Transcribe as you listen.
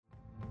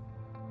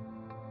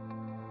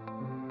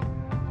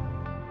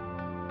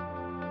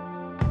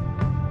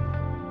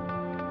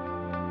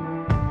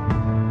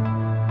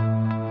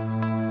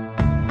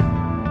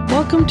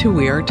Welcome to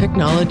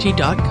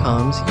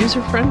WeAreTechnology.com's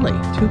User-Friendly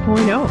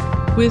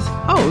 2.0 with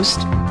host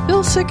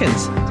Bill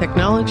Sikkens,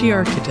 Technology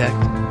Architect.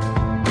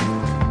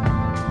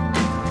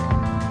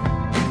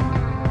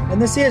 And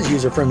this is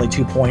User-Friendly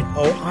 2.0.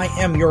 I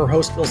am your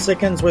host, Bill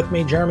Sikkens. With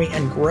me, Jeremy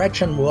and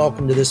Gretchen.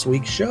 Welcome to this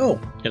week's show.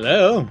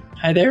 Hello.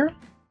 Hi there.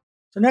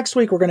 So next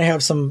week, we're going to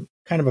have some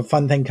kind of a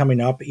fun thing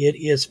coming up. It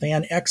is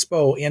Fan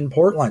Expo in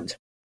Portland.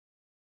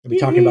 We'll be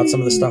talking about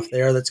some of the stuff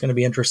there that's going to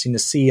be interesting to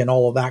see and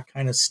all of that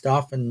kind of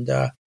stuff. And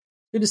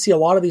good to see a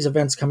lot of these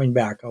events coming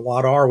back. A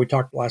lot are. We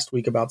talked last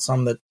week about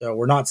some that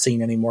we're not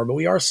seeing anymore, but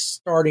we are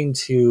starting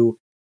to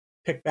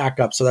pick back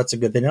up. So that's a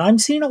good thing. And I'm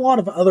seeing a lot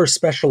of other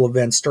special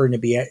events starting to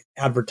be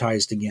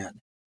advertised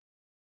again,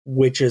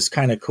 which is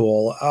kind of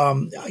cool.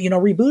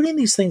 Rebooting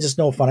these things is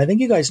no fun. I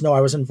think you guys know I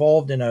was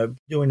involved in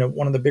doing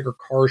one of the bigger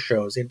car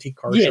shows, antique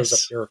car shows up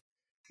here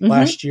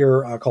last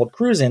year called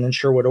Cruise in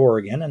Sherwood,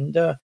 Oregon.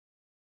 And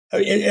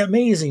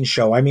amazing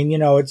show. I mean,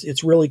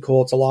 it's really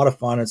cool. It's a lot of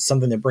fun. It's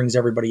something that brings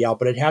everybody out,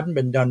 but it hadn't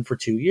been done for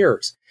 2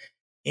 years.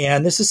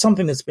 And this is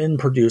something that's been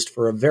produced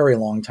for a very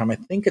long time. I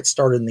think it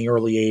started in the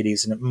early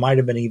 80s, and it might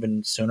have been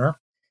even sooner.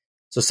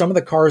 So some of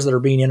the cars that are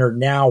being entered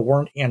now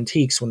weren't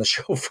antiques when the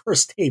show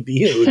first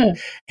debuted.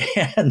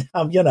 And,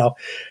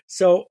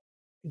 so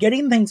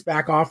getting things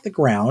back off the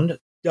ground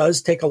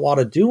does take a lot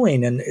of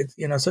doing. And,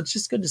 so it's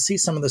just good to see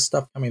some of this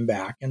stuff coming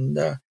back. And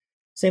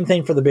same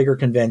thing for the bigger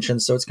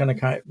conventions. So it's going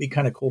to be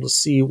kind of cool to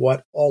see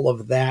what all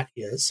of that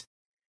is.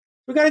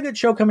 We've got a good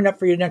show coming up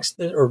for you next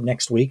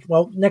week.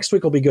 Well, next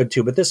week will be good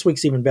too, but this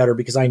week's even better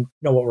because I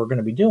know what we're going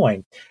to be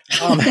doing.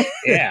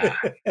 Yeah.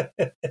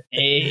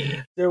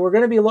 Hey. So we're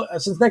going to be,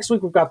 since next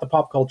week we've got the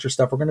pop culture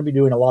stuff, we're going to be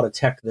doing a lot of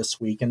tech this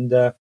week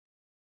and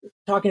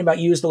talking about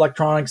used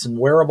electronics and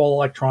wearable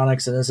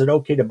electronics. And is it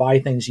okay to buy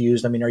things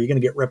used? I mean, are you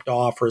going to get ripped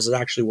off or is it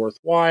actually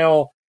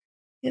worthwhile?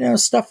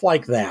 Stuff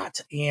like that.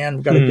 And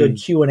we've got a good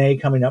Q&A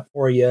coming up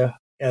for you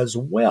as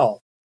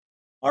well.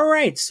 All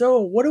right,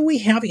 so what do we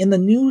have in the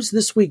news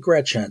this week,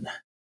 Gretchen?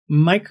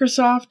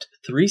 Microsoft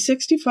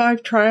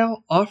 365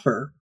 trial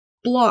offer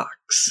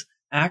blocks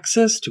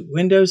access to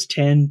Windows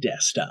 10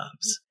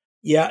 desktops.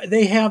 Yeah,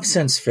 they have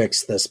since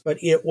fixed this, but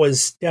it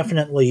was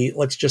definitely,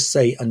 let's just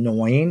say,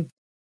 annoying.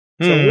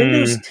 So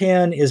Windows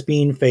 10 is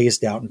being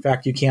phased out. In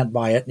fact, you can't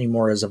buy it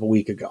anymore as of a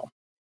week ago.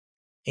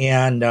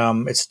 And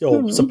it's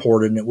still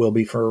supported, and it will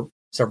be for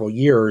several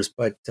years,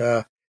 but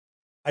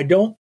I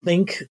don't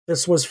think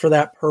this was for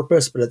that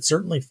purpose, but it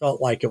certainly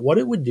felt like it. What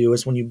it would do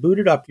is when you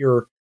booted up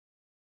your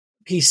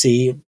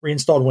PC,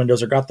 reinstalled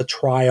Windows, or got the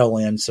trial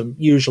in, so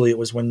usually it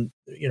was when,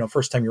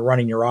 first time you're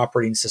running your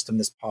operating system,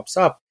 this pops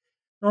up.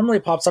 Normally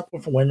it pops up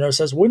with Windows,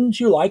 says,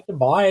 wouldn't you like to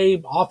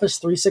buy Office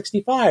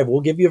 365?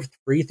 We'll give you a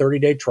free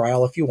 30-day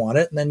trial if you want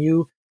it, and then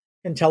you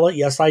can tell it,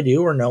 yes, I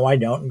do, or no, I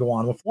don't, and go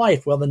on with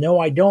life. Well, the no,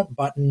 I don't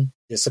button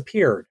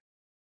disappeared.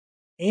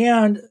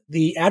 And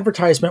the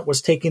advertisement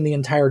was taking the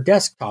entire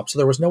desktop, so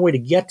there was no way to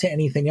get to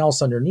anything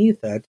else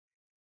underneath it.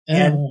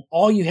 And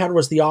all you had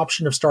was the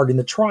option of starting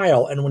the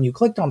trial. And when you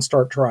clicked on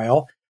Start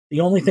Trial,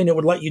 the only thing it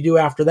would let you do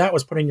after that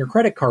was put in your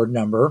credit card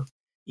number.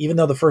 Even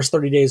though the first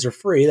 30 days are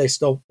free, they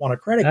still want a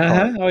credit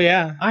card. Oh,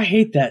 yeah. I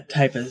hate that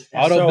type of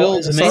auto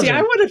bills. See,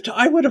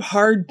 I would have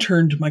hard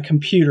turned my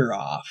computer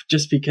off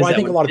just because. Well, I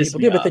think a lot of people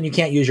do, but then you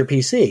can't use your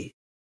PC,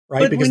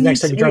 right? Because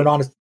next time you turn it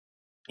on,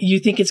 you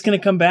think it's going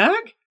to come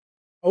back?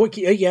 Oh,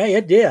 yeah,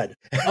 it did.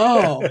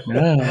 Oh,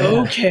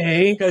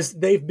 okay. Because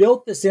they've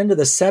built this into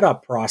the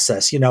setup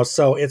process,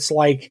 so it's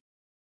like,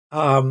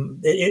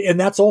 and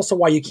that's also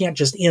why you can't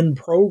just in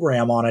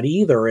program on it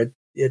either. It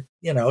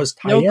is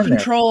tied in there. No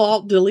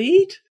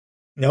Control-Alt-Delete?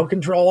 No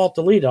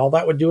Control-Alt-Delete. All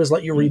that would do is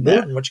let you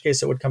reboot, in which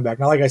case it would come back.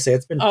 Now, like I say,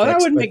 it's been fixed. That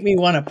would make me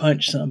want to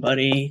punch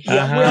somebody.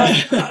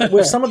 Yeah,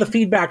 with some of the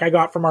feedback I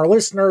got from our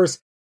listeners,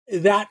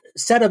 that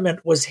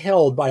sentiment was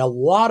held by a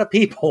lot of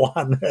people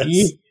on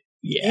this.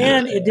 Yeah,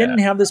 and it didn't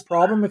have this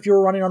problem if you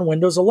were running on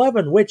Windows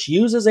 11, which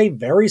uses a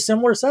very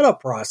similar setup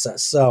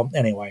process. So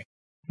anyway.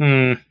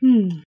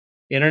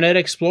 Internet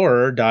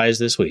Explorer dies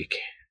this week.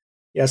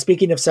 Yeah,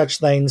 speaking of such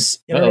things,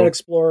 Internet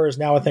Explorer is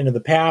now a thing of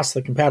the past.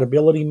 The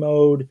compatibility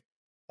mode,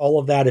 all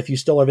of that. If you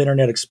still have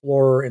Internet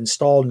Explorer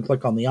installed and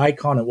click on the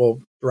icon, it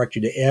will direct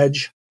you to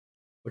Edge,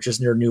 which is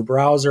their new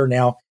browser.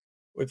 Now,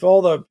 with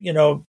all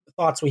the,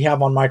 thoughts we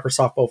have on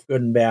Microsoft, both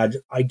good and bad,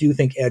 I do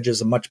think Edge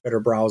is a much better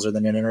browser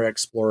than Internet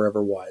Explorer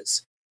ever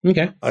was.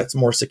 Okay. It's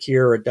more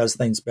secure. It does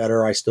things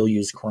better. I still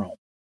use Chrome.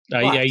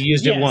 I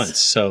used it once.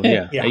 So,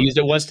 yeah. I used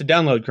it once to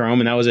download Chrome,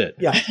 and that was it.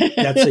 Yeah.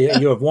 That's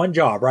it. You have one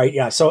job, right?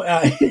 Yeah. So,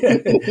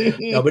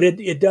 no, but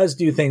it does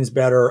do things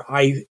better.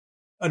 I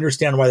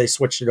understand why they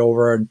switched it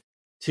over. And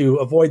to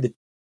avoid the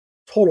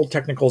total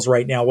technicals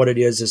right now, what it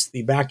is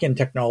the back-end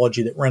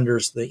technology that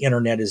renders the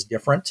internet is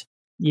different.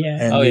 Yeah.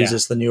 And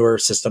uses the newer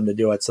system to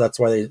do it. So that's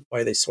why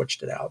they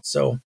switched it out.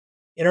 So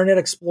Internet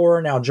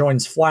Explorer now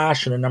joins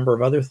Flash and a number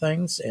of other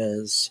things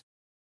as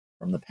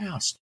from the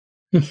past.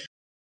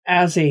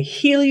 As a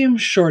helium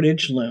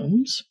shortage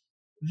looms,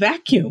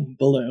 vacuum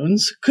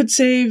balloons could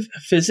save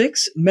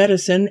physics,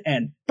 medicine,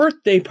 and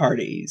birthday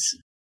parties.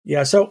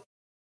 Yeah, so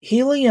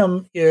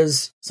helium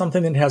is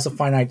something that has a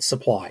finite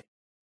supply.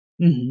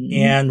 Mm-hmm.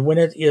 And when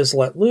it is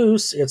let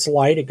loose, it's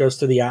light, it goes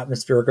through the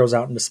atmosphere, it goes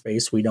out into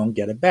space, we don't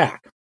get it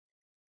back.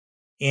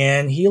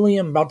 And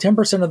helium, about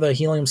 10% of the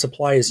helium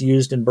supply is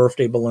used in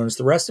birthday balloons.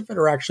 The rest of it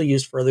are actually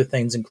used for other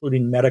things,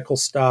 including medical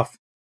stuff,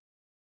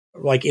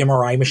 like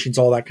MRI machines,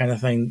 all that kind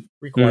of thing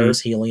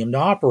requires helium to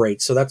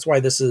operate. So that's why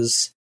this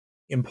is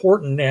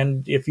important.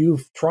 And if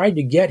you've tried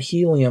to get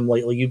helium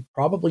lately, you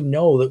probably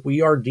know that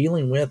we are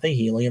dealing with a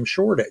helium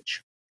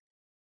shortage.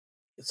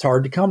 It's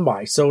hard to come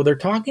by. So they're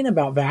talking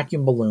about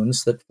vacuum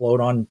balloons that float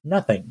on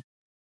nothing.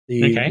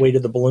 The weight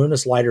of the balloon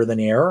is lighter than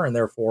air, and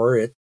therefore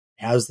it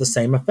has the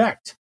same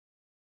effect.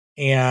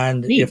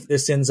 And if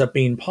this ends up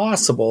being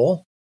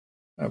possible,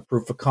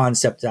 proof of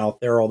concept out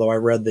there, although I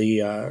read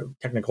the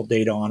technical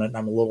data on it, and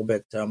I'm a little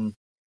bit skeptical.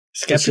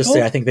 Let's just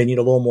say I think they need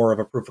a little more of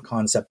a proof of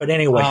concept. But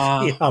anyway,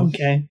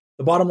 the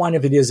bottom line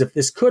of it is, if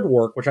this could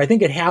work, which I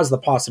think it has the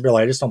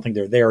possibility, I just don't think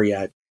they're there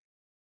yet,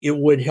 it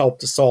would help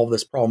to solve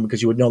this problem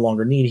because you would no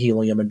longer need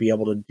helium and be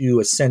able to do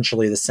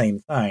essentially the same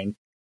thing.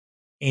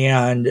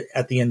 And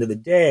at the end of the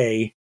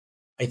day,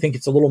 I think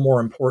it's a little more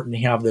important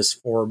to have this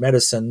for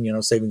medicine,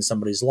 saving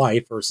somebody's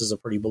life versus a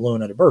pretty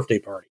balloon at a birthday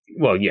party.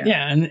 Well, yeah.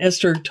 Yeah, and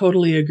Esther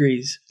totally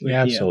agrees with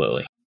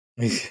absolutely.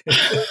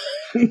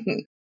 All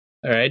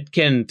right.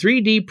 Can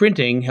 3D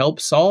printing help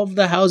solve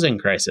the housing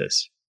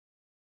crisis?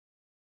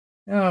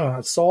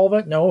 Solve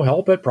it? No.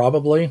 Help it?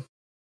 Probably.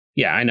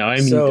 Yeah, I know.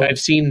 I mean, I've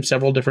seen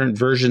several different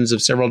versions of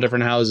several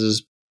different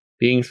houses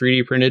being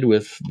 3D printed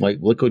with like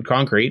liquid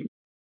concrete.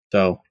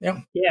 So,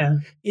 yeah.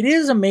 It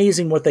is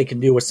amazing what they can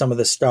do with some of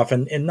this stuff,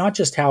 and not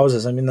just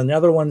houses. I mean, the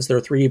Netherlands,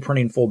 they're 3D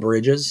printing full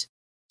bridges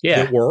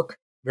that work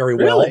very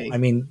well. I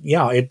mean,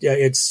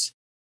 it's,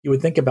 you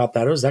would think about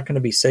that. Is that going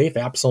to be safe?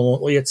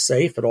 Absolutely, it's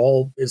safe. It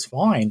all is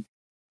fine.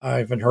 I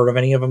haven't heard of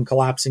any of them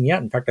collapsing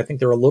yet. In fact, I think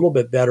they're a little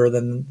bit better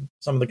than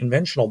some of the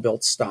conventional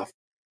built stuff.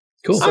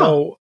 Cool.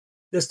 So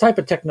this type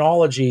of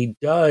technology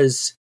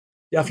does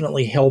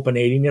definitely help in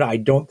aiding it. I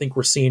don't think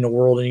we're seeing a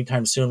world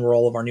anytime soon where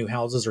all of our new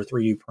houses are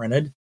 3D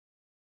printed.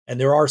 And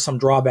there are some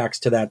drawbacks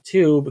to that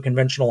too, but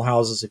conventional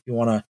houses, if you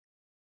want to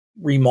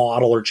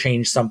remodel or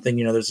change something,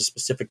 there's a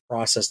specific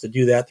process to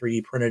do that.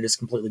 3D printed is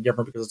completely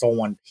different because it's all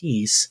one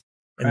piece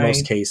in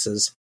most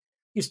cases.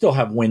 You still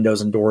have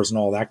windows and doors and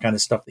all that kind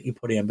of stuff that you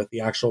put in, but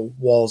the actual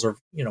walls are,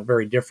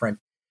 very different.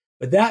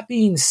 But that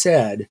being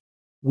said,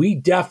 we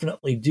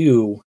definitely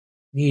do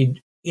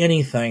need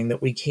anything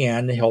that we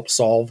can to help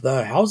solve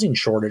the housing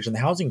shortage and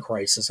the housing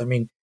crisis. I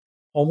mean,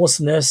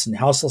 homelessness and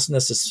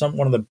houselessness is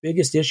one of the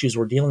biggest issues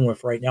we're dealing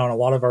with right now in a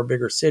lot of our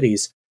bigger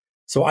cities.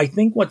 So I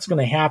think what's going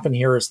to happen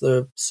here is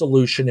the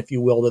solution, if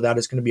you will, to that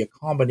is going to be a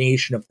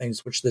combination of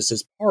things, which this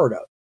is part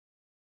of.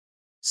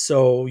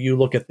 So you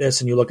look at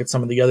this and you look at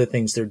some of the other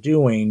things they're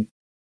doing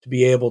to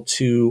be able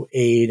to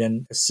aid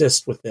and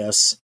assist with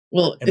this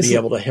and be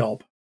able to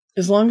help.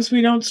 As long as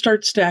we don't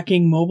start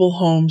stacking mobile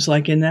homes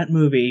like in that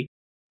movie,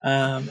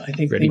 I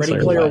think Ready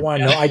Player One.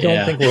 No, I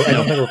don't think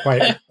we're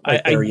quite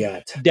there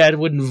yet. That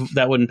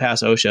wouldn't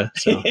pass OSHA,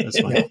 so that's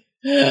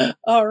fine.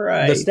 All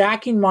right. The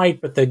stacking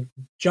might, but the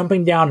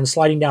jumping down and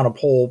sliding down a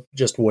pole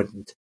just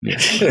wouldn't. Yeah.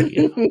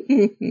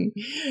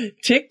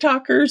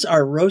 TikTokers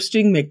are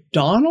roasting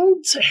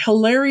McDonald's.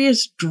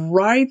 Hilarious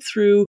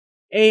drive-through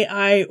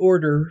AI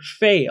order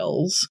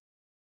fails,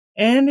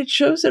 and it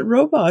shows that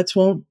robots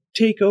won't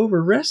take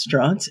over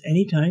restaurants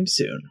anytime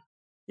soon.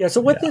 Yeah, so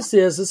what this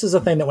is a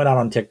thing that went out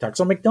on TikTok.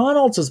 So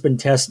McDonald's has been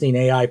testing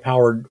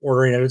AI-powered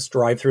ordering at its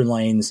drive-through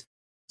lanes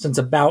since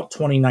about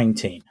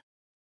 2019.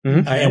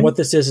 And what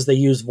this is they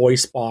use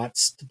voice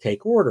bots to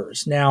take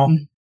orders. Now,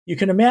 you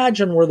can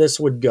imagine where this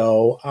would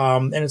go.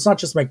 And it's not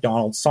just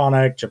McDonald's,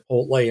 Sonic,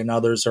 Chipotle, and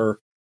others are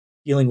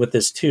dealing with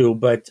this too.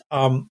 But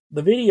the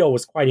video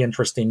was quite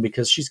interesting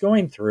because she's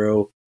going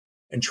through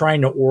and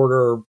trying to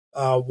order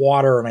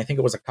water, and I think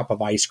it was a cup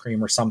of ice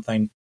cream or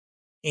something.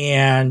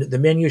 And the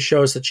menu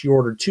shows that she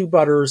ordered 2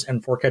 butters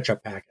and 4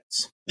 ketchup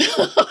packets.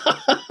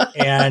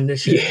 And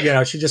she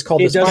just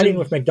called this fighting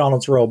with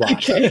McDonald's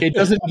robot. It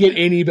doesn't get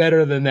any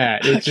better than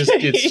that.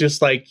 It's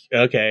just like,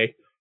 okay,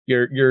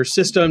 your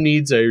system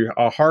needs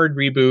a hard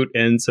reboot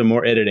and some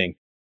more editing.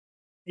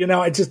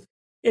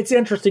 It's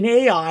interesting.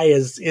 AI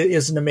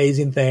is an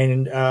amazing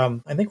thing,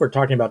 and I think we're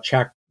talking about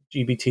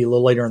ChatGPT a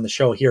little later in the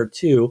show here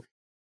too.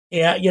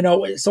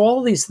 And so all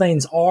of these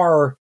things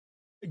are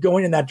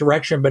going in that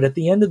direction, but at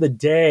the end of the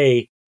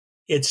day,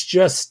 it's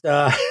just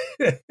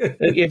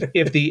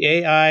if the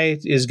AI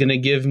is going to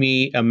give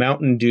me a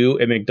Mountain Dew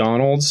at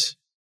McDonald's,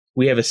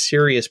 we have a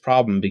serious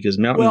problem because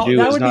Mountain Dew is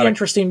not. That would be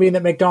interesting, being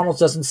that McDonald's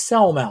doesn't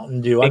sell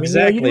Mountain Dew.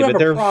 Exactly, you do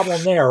have a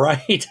problem there,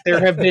 right? There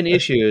have been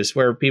issues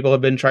where people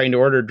have been trying to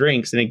order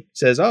drinks, and it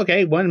says,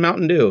 "Okay, 1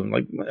 Mountain Dew." I'm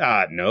like,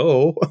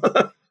 no.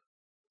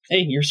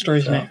 Hey, your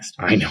story's next.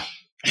 I know.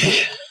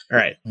 All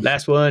right,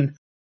 last one.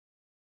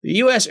 The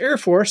U.S. Air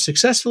Force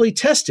successfully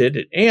tested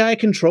an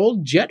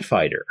AI-controlled jet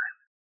fighter.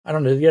 I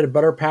don't know. Did you get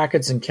butter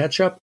packets and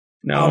ketchup?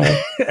 No,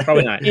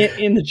 probably not.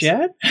 In the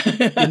jet?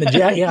 In the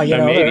jet,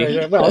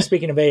 yeah.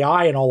 Speaking of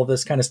AI and all of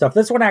this kind of stuff,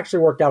 this one actually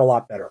worked out a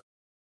lot better.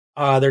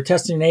 They're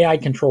testing an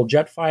AI-controlled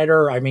jet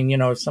fighter. I mean,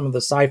 some of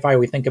the sci-fi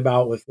we think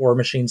about with war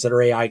machines that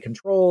are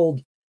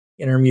AI-controlled,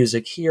 inner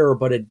music here,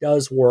 but it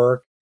does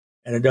work,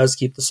 and it does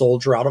keep the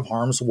soldier out of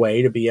harm's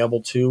way to be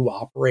able to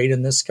operate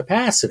in this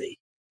capacity.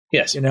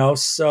 Yes.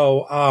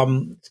 So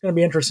it's going to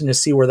be interesting to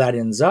see where that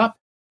ends up.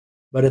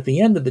 But at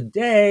the end of the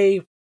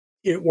day,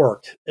 it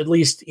worked, at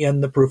least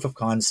in the proof of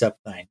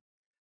concept thing.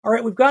 All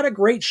right, we've got a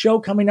great show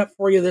coming up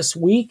for you this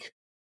week.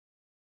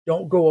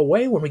 Don't go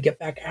away. When we get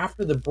back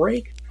after the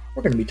break,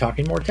 we're going to be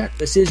talking more tech.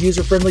 This is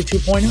User Friendly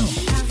 2.0.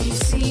 Have you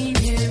seen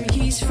him?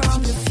 He's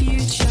from the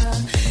future.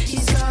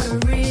 He's got a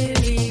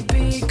really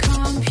big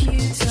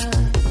computer.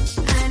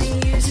 And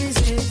he uses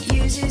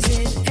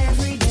it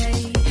every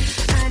day.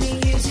 And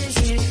he uses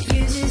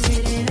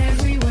it in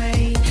every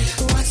way.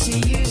 What's he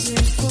use it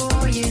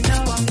for? You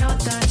know I'm not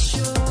that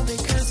sure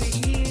because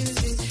it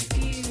uses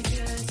future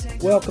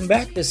technology. Welcome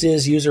back. This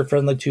is User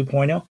Friendly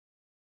 2.0.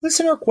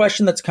 Listener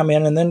question that's come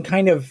in, and then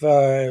kind of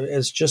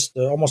as just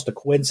almost a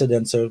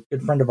coincidence, a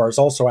good friend of ours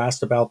also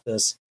asked about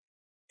this.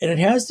 And it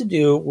has to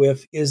do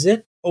with, is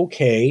it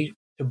okay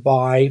to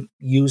buy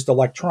used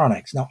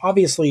electronics? Now,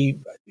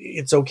 obviously,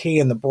 it's okay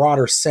in the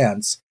broader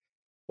sense.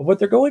 But what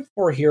they're going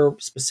for here,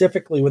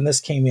 specifically when this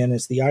came in,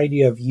 is the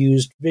idea of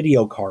used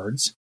video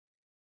cards.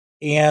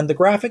 And the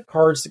graphic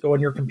cards that go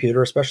in your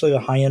computer, especially the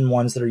high-end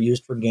ones that are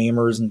used for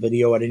gamers and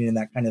video editing and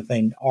that kind of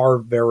thing, are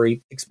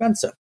very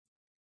expensive.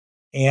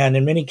 And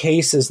in many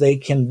cases, they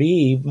can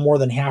be more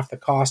than half the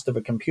cost of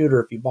a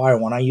computer if you buy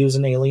one. I use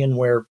an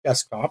Alienware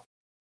desktop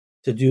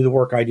to do the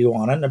work I do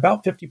on it. And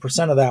about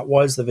 50% of that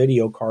was the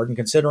video card. And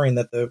considering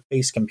that the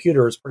base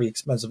computer is pretty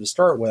expensive to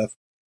start with,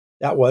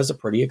 that was a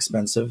pretty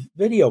expensive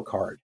video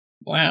card.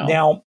 Wow.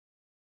 Now,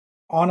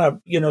 on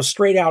a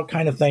straight out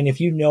kind of thing,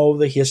 if you know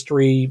the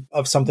history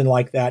of something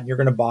like that, and you're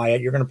going to buy it,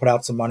 you're going to put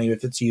out some money.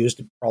 If it's used,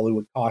 it probably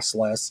would cost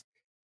less.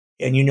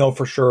 And you know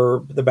for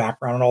sure the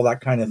background and all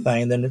that kind of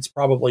thing, then it's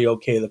probably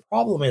okay. The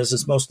problem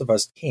is most of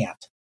us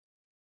can't.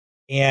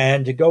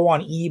 And to go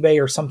on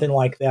eBay or something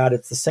like that,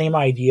 it's the same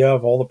idea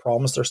of all the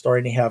problems they're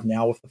starting to have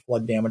now with the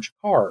flood damaged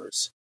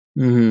cars.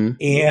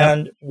 Mm-hmm.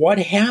 And what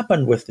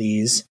happened with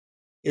these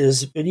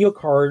is video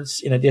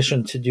cards, in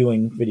addition to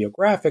doing video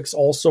graphics,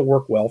 also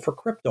work well for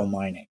crypto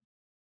mining.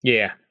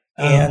 Yeah.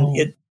 And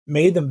it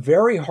made them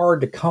very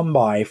hard to come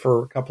by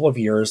for a couple of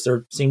years. They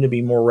seem to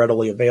be more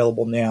readily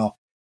available now.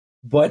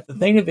 But the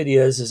thing of it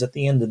is at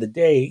the end of the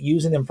day,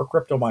 using them for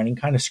crypto mining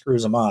kind of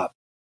screws them up.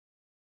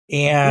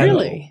 And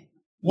really?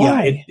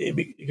 Why? Yeah,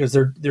 because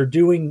they're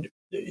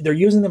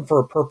using them for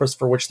a purpose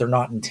for which they're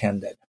not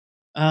intended.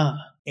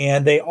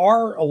 And they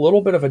are a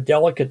little bit of a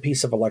delicate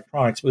piece of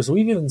electronics, because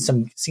we've even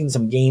seen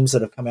some games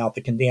that have come out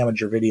that can damage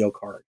your video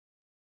card.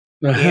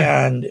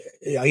 And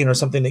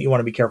something that you want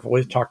to be careful.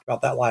 We've talked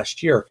about that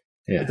last year.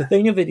 Yeah. But the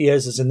thing of it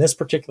is in this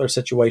particular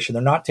situation,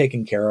 they're not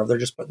taken care of. They're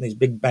just putting these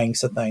big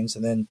banks of things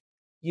and then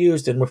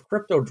used. And with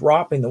crypto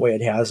dropping the way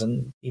it has,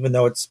 and even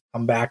though it's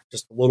come back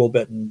just a little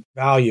bit in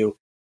value,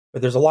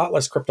 but there's a lot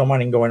less crypto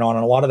mining going on,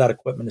 and a lot of that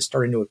equipment is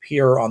starting to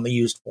appear on the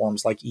used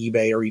forums like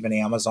eBay or even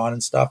Amazon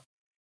and stuff.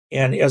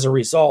 And as a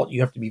result, you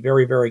have to be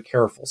very, very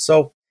careful.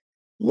 So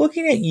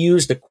looking at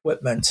used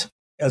equipment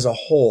as a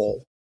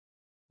whole,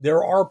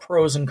 there are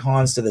pros and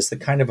cons to this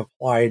that kind of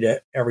apply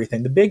to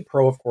everything. The big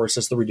pro, of course,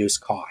 is the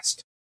reduced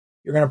cost.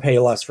 You're going to pay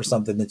less for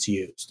something that's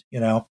used,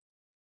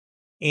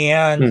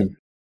 And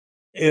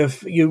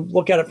if you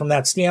look at it from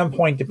that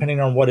standpoint, depending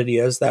on what it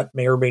is, that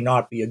may or may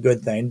not be a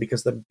good thing,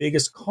 because the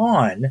biggest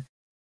con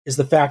is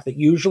the fact that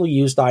usually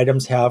used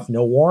items have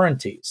no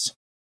warranties.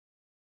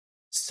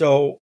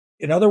 So,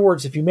 in other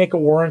words, if you make a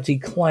warranty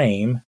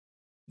claim,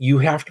 you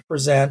have to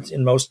present,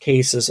 in most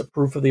cases, a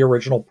proof of the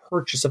original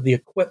purchase of the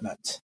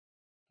equipment.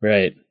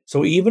 Right.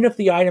 So even if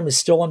the item is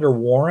still under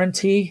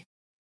warranty,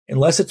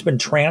 unless it's been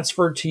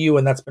transferred to you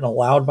and that's been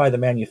allowed by the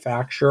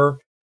manufacturer,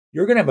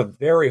 you're going to have a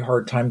very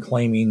hard time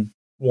claiming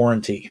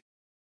warranty.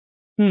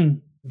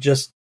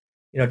 Just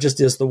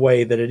is the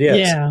way that it is.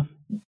 Yeah.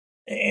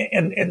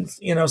 And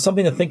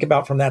something to think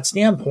about from that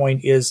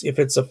standpoint is, if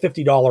it's a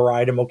 $50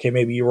 item, okay,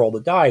 maybe you roll the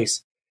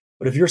dice.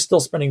 But if you're still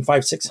spending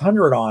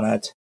 $500-$600 on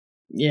it,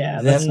 yeah,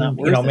 then that's not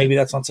worth it. Maybe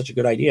that's not such a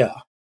good idea.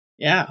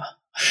 Yeah.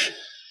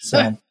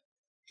 So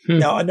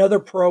now, another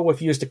pro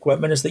with used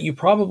equipment is that you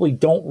probably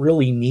don't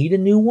really need a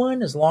new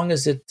one, as long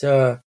as it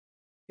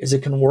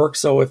can work.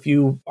 So if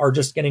you are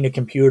just getting a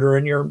computer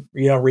and you're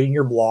reading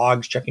your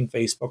blogs, checking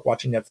Facebook,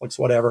 watching Netflix,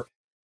 whatever,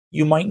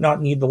 you might not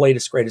need the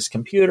latest, greatest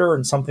computer,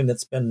 and something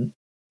that's been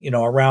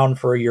around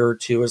for a year or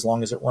two, as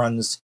long as it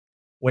runs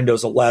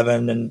Windows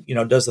 11 and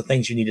does the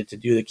things you need it to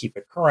do to keep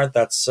it current.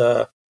 That's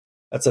a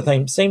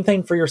thing. Same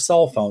thing for your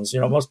cell phones.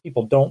 Most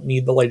people don't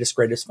need the latest,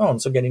 greatest phone,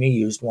 so getting a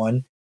used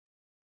one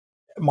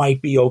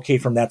might be okay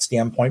from that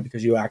standpoint,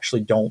 because you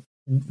actually don't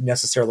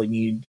necessarily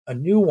need a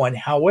new one.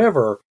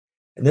 However,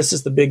 and this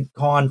is the big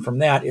con from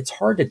that, it's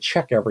hard to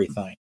check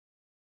everything.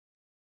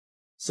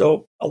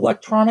 So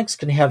electronics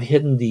can have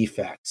hidden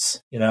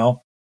defects,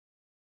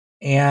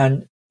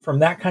 and from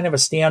that kind of a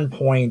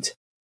standpoint,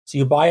 So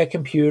you buy a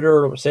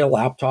computer, say a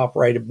laptop,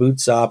 right? It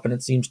boots up and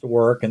it seems to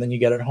work, and then you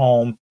get it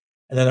home,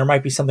 and then there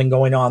might be something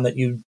going on that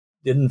you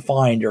didn't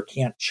find or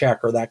can't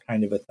check or that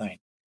kind of a thing.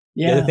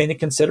 Yeah. The other thing to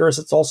consider is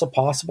it's also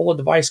possible a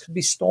device could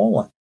be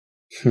stolen.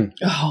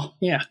 Oh,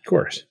 yeah. Of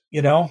course.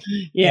 Yeah.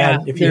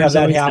 And if you have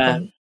that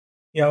happen,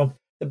 the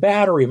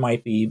battery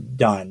might be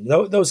done,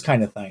 those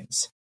kind of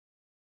things.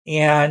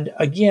 And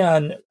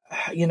again,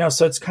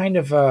 so it's kind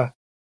of a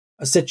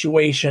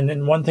situation.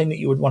 And one thing that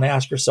you would want to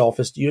ask yourself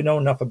is, do you know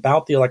enough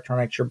about the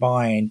electronics you're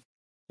buying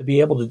to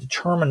be able to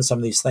determine some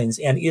of these things?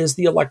 And is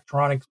the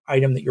electronic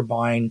item that you're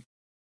buying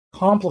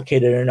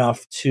complicated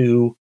enough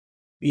to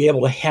be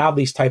able to have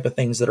these type of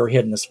things that are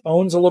hidden? This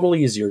phone's a little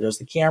easier. Does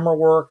the camera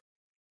work?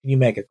 Can you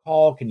make a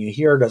call? Can you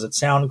hear? Does it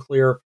sound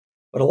clear?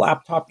 But a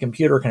laptop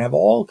computer can have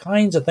all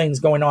kinds of things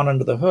going on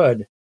under the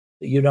hood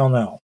that you don't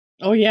know.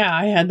 Oh, yeah.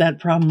 I had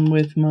that problem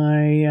with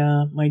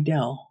my my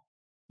Dell.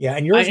 Yeah,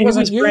 and yours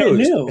wasn't used. Brand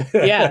new.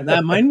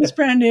 Yeah, mine was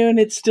brand new, and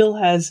it still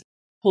has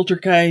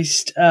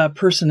poltergeist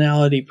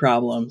personality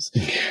problems.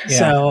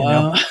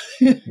 Yeah,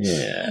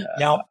 Yeah.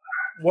 Now,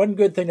 one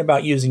good thing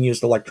about using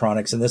used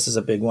electronics, and this is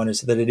a big one,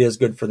 is that it is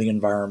good for the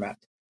environment.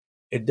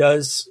 It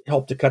does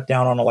help to cut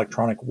down on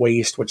electronic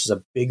waste, which is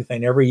a big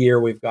thing. Every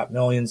year we've got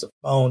millions of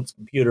phones,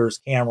 computers,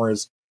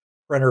 cameras,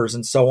 printers,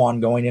 and so on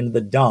going into the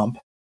dump.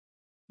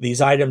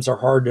 These items are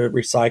hard to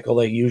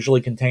recycle. They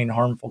usually contain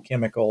harmful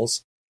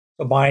chemicals.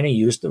 So buying a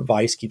used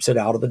device keeps it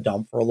out of the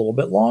dump for a little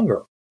bit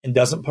longer and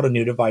doesn't put a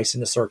new device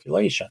into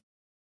circulation.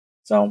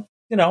 So,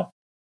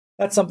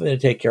 that's something to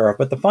take care of.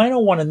 But the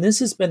final one, and this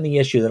has been the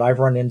issue that I've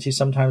run into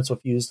sometimes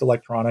with used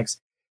electronics,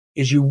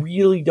 is you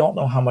really don't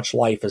know how much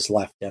life is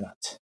left in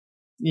it.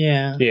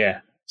 Yeah.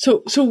 Yeah.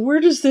 So where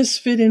does this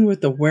fit in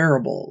with the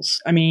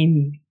wearables? I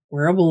mean,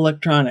 wearable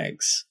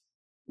electronics.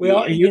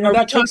 Well, are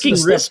we talking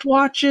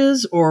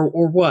wristwatches or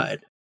what?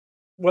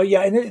 Well,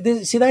 yeah, and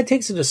that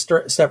takes it a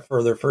step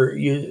further for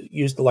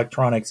used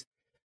electronics.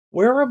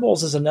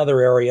 Wearables is another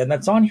area, and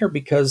that's on here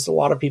because a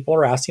lot of people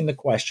are asking the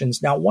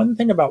questions. Now, one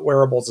thing about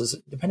wearables is,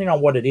 depending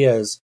on what it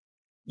is,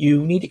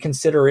 you need to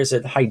consider, is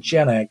it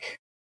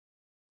hygienic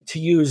to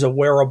use a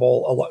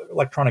wearable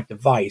electronic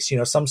device?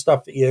 Some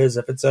stuff is,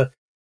 if it's a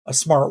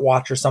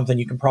smartwatch or something,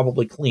 you can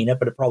probably clean it,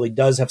 but it probably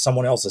does have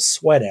someone else's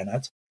sweat in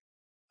it.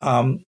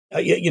 And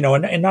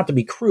not to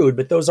be crude,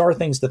 but those are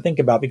things to think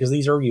about because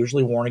these are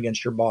usually worn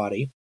against your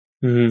body.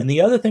 Mm-hmm. And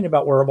the other thing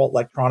about wearable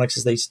electronics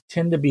is they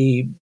tend to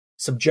be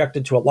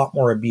subjected to a lot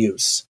more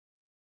abuse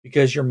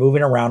because you're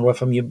moving around with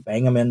them, you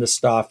bang them into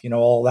stuff,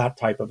 all that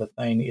type of a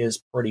thing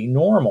is pretty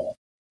normal.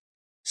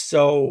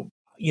 So,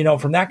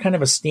 from that kind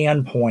of a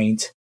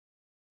standpoint,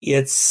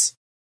 it's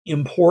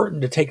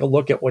important to take a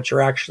look at what you're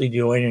actually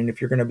doing and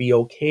if you're going to be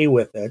okay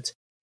with it.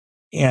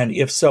 And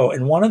if so,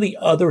 and one of the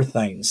other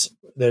things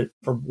that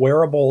for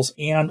wearables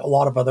and a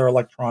lot of other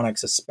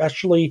electronics,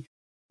 especially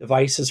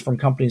devices from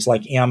companies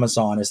like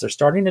Amazon, is they're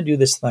starting to do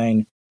this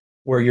thing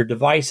where your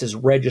device is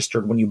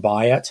registered when you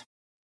buy it.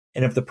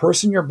 And if the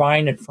person you're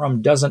buying it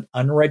from doesn't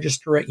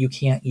unregister it, you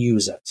can't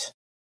use it.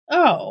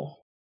 Oh,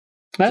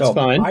 that's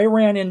fine. I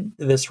ran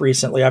into this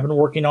recently. I've been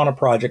working on a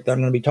project that I'm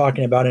going to be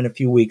talking about in a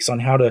few weeks on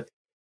how to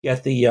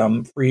get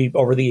the free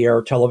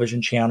over-the-air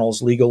television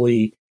channels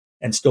legally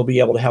and still be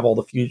able to have all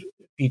the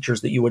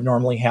features that you would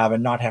normally have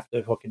and not have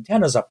to hook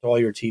antennas up to all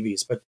your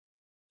TVs. But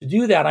to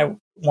do that, I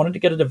wanted to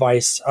get a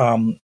device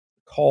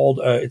called,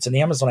 it's an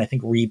Amazon, I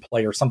think,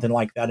 Replay or something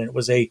like that. And it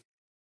was a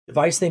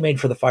device they made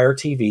for the Fire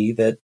TV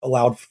that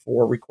allowed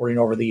for recording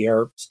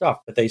over-the-air stuff,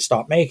 but they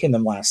stopped making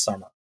them last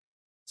summer.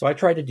 So I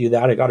tried to do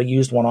that. I got a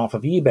used one off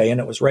of eBay, and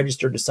it was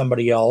registered to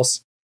somebody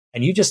else,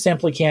 and you just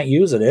simply can't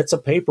use it. It's a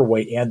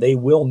paperweight, and they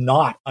will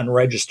not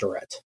unregister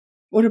it.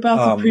 What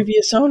about the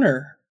previous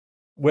owner?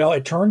 Well,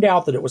 it turned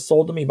out that it was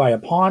sold to me by a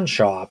pawn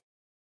shop,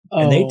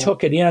 and they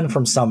took it in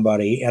from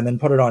somebody and then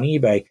put it on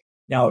eBay.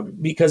 Now,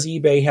 because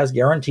eBay has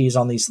guarantees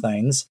on these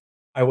things,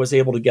 I was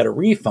able to get a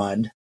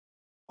refund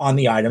on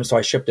the item, so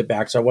I shipped it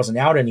back, so I wasn't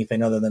out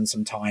anything other than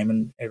some time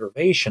and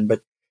aggravation.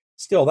 But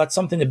still, that's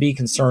something to be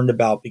concerned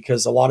about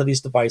because a lot of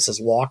these devices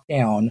lock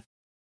down,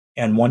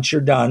 and once you're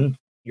done,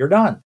 you're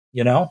done,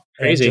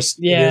 Crazy. It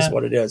is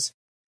what it is.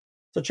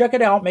 So check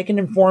it out, make an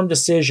informed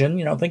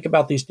decision, think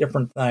about these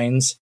different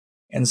things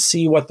and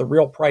see what the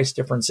real price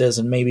difference is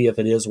and maybe if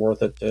it is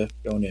worth it to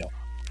go new.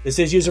 This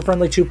is User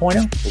Friendly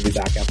 2.0. We'll be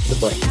back after the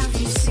break.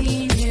 Have you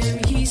seen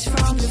him? He's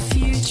from the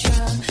future.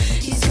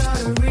 He's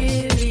got a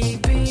really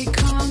big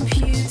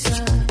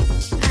computer,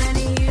 and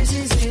he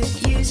uses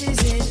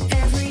it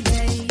every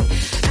day,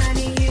 and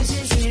he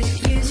uses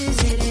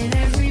it in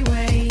every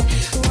way.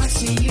 What's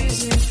he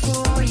use it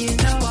for?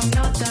 I'm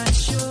not that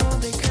sure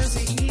because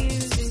it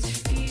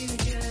uses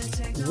future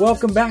technology.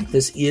 Welcome back.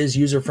 This is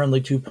User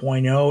Friendly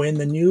 2.0. In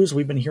the news,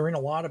 we've been hearing a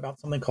lot about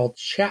something called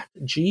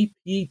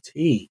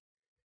ChatGPT.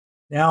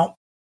 Now,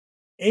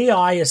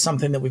 AI is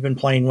something that we've been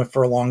playing with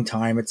for a long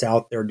time. It's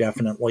out there,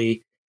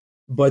 definitely.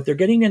 But they're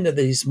getting into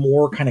these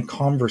more kind of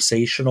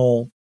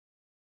conversational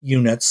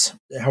units,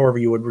 however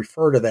you would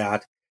refer to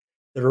that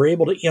are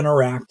able to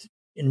interact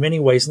in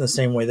many ways in the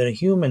same way that a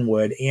human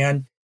would.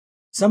 And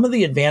some of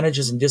the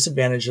advantages and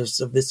disadvantages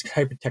of this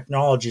type of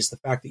technology is the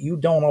fact that you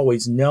don't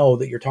always know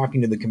that you're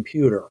talking to the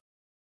computer.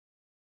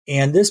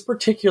 And this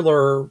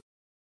particular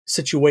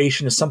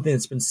situation is something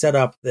that's been set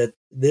up that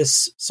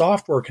this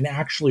software can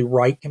actually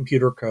write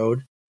computer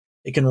code.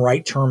 It can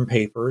write term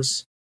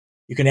papers.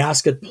 You can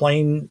ask it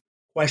plain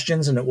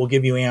questions and it will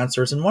give you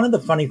answers. And one of the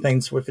funny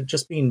things with it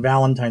just being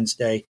Valentine's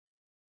Day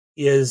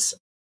is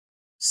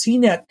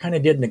CNET kind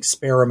of did an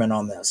experiment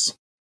on this.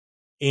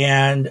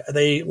 And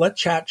they let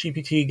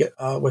ChatGPT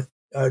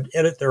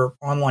edit their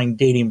online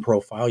dating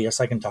profile. Yes,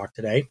 I can talk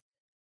today.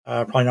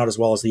 Probably not as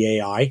well as the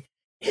AI.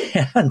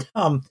 And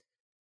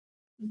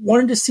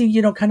wanted to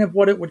see, kind of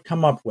what it would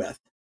come up with.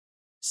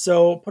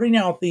 So putting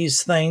out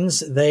these things,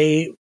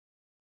 they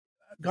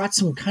got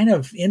some kind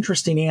of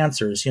interesting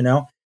answers,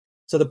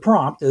 So the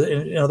prompt,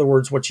 in other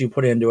words, what you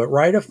put into it,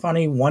 write a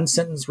funny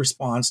one-sentence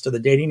response to the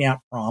dating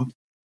app prompt,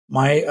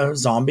 my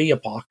zombie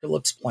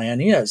apocalypse plan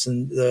is.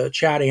 And the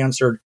chat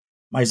answered,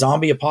 my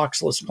zombie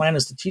apocalypse plan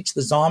is to teach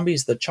the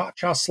zombies the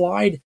cha-cha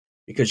slide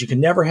because you can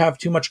never have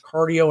too much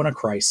cardio in a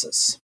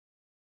crisis.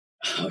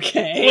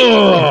 Okay.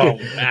 Oh,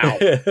 wow.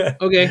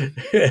 Okay.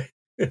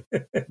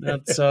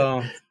 That's,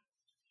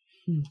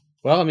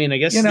 well, I mean, I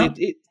guess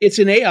it's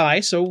an AI,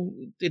 so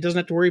it doesn't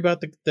have to worry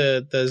about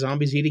the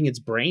zombies eating its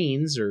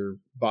brains or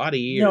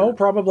body. No,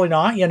 probably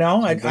not.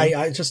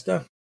 I just,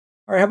 all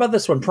right, how about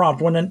this one?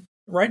 Prompt,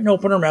 write an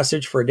opener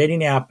message for a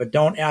dating app, but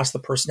don't ask the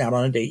person out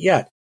on a date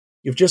yet.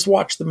 You've just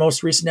watched the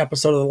most recent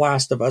episode of The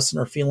Last of Us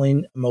and are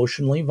feeling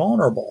emotionally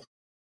vulnerable.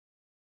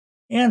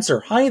 Answer,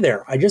 hi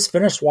there. I just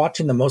finished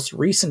watching the most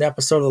recent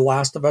episode of The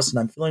Last of Us and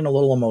I'm feeling a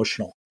little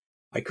emotional.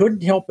 I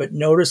couldn't help but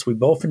notice we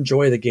both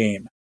enjoy the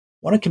game.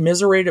 Want to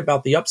commiserate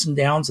about the ups and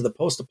downs of the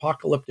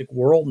post-apocalyptic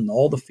world and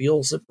all the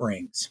feels it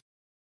brings.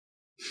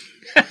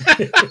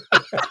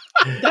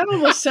 That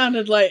almost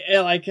sounded like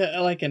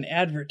an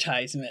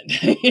advertisement.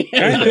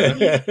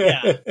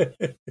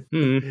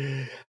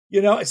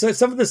 Yeah. So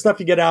some of the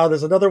stuff you get out,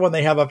 there's another one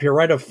they have up here.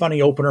 Write a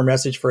funny opener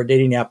message for a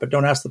dating app, but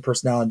don't ask the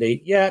person out on a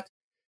date yet.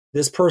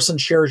 This person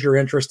shares your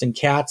interest in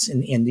cats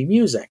and indie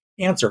music.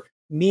 Answer,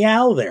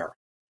 meow there.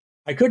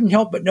 I couldn't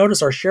help but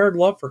notice our shared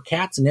love for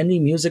cats and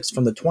indie musics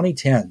from the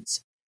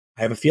 2010s.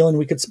 I have a feeling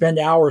we could spend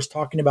hours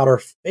talking about our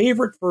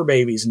favorite fur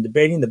babies and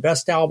debating the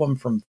best album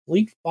from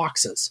Fleet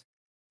Foxes.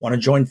 Want to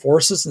join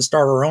forces and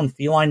start our own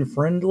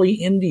feline-friendly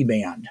indie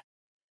band?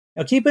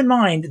 Now, keep in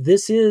mind,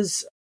 this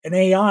is an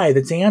AI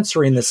that's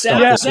answering this stuff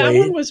this way. That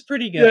one was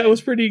pretty good. That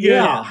was pretty good.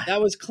 Yeah, that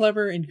was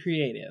clever and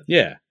creative.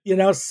 Yeah.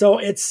 So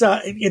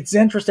it's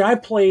interesting. I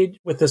played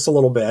with this a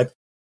little bit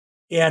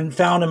and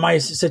found in my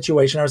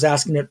situation, I was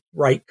asking it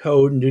write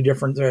code and do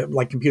different,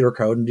 like computer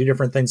code and do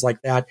different things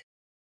like that.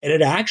 And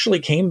it actually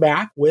came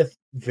back with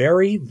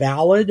very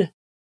valid,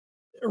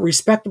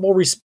 respectable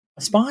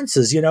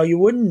responses. You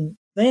wouldn't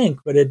think,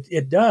 but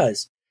it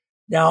does.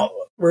 Now,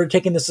 we're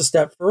taking this a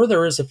step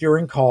further is if you're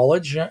in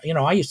college,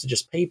 I used to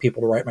just pay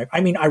people to write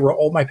I wrote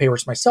all my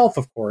papers myself,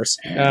 of course.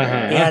 Uh-huh.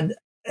 And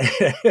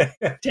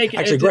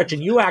actually,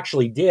 Gretchen, you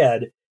actually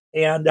did.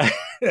 And I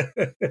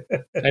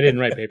didn't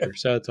write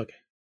papers, so it's okay.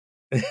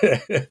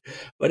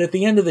 But at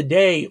the end of the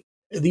day,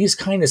 these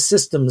kind of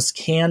systems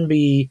can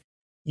be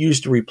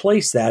used to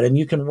replace that. And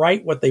you can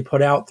write what they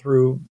put out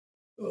through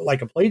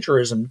like a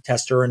plagiarism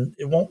tester and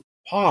it won't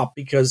pop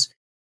because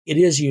it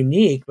is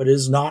unique, but it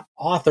is not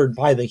authored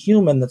by the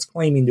human that's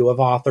claiming to have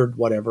authored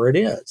whatever it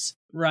is.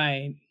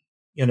 Right.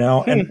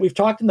 And we've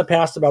talked in the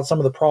past about some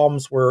of the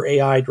problems where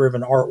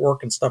AI-driven artwork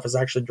and stuff is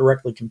actually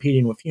directly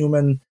competing with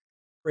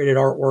human-created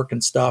artwork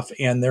and stuff.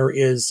 And there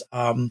is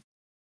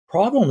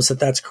problems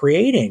that's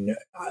creating,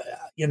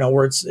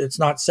 where it's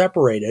not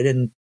separated.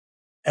 And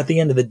at the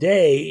end of the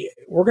day,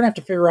 we're going to have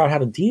to figure out how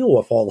to deal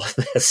with all of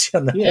this.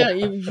 Yeah,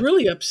 you've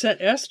really upset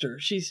Esther.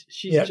 She's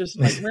just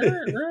like,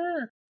 rrr,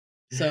 rrr.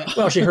 So.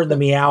 Well, she heard the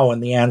meow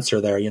and the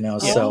answer there,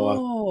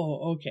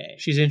 okay.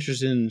 She's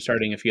interested in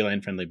starting a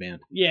feline-friendly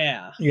band.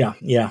 Yeah.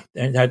 Yeah.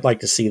 And I'd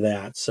like to see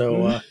that.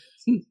 So,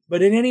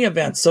 but in any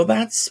event, so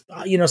that's,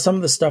 some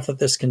of the stuff that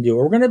this can do.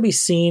 We're going to be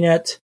seeing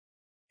it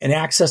and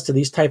access to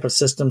these type of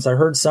systems. I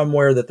heard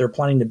somewhere that they're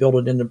planning to build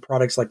it into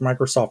products like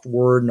Microsoft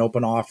Word and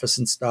Open Office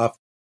and stuff.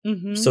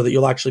 Mm-hmm. So that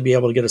you'll actually be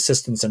able to get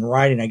assistance in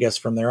writing, I guess,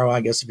 from there.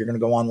 I guess if you're going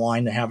to go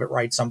online to have it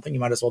write something, you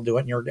might as well do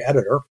it in your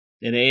editor.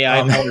 An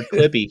AI-powered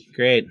Clippy.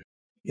 Great.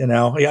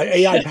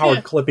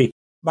 AI-powered Clippy.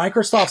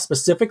 Microsoft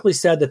specifically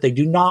said that they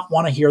do not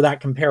want to hear that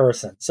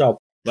comparison. So,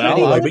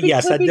 anyway, but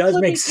yes, that does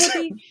make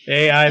sense.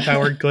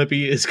 AI-powered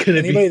Clippy is going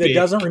to be anybody that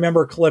doesn't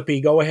remember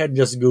Clippy, go ahead and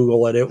just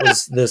Google it. It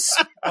was this,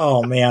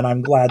 oh man,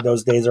 I'm glad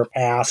those days are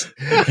past.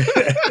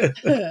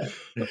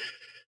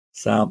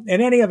 So, in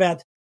any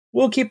event,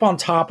 we'll keep on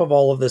top of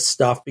all of this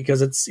stuff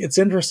because it's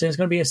interesting. It's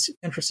going to be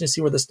interesting to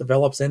see where this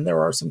develops, and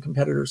there are some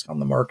competitors on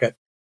the market.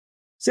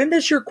 Send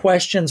us your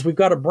questions. We've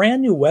got a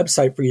brand new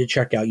website for you to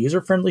check out,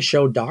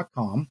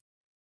 userfriendlyshow.com.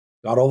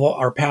 Got all of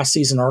our past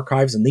season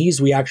archives, and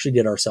these we actually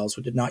did ourselves.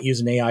 We did not use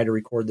an AI to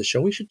record the show.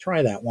 We should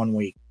try that one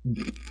week.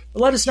 But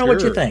let us know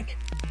what you think.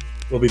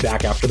 We'll be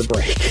back after the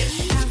break.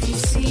 Have you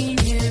seen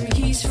him?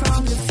 He's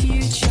from the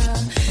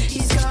future.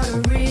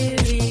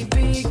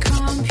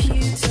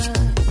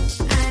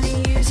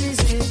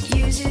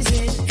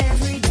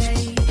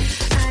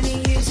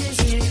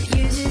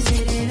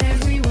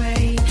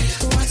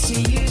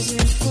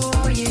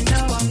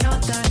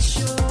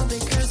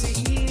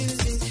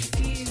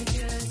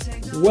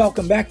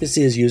 Welcome back. This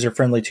is User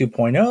Friendly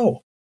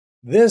 2.0.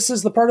 This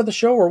is the part of the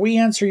show where we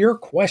answer your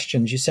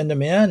questions. You send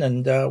them in,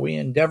 and we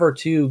endeavor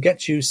to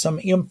get you some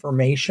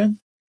information.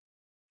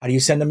 How do you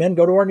send them in?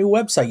 Go to our new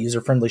website,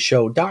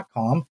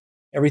 userfriendlyshow.com.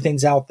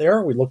 Everything's out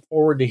there. We look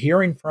forward to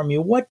hearing from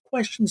you. What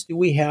questions do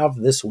we have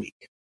this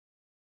week?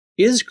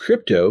 Is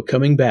crypto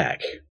coming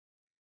back?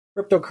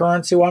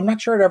 Cryptocurrency, well, I'm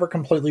not sure it ever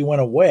completely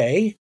went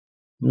away,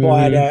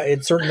 but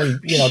it certainly,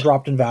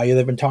 dropped in value.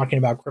 They've been talking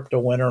about crypto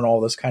winter and all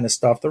this kind of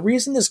stuff. The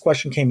reason this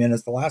question came in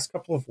is the last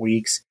couple of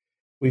weeks,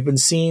 we've been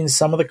seeing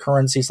some of the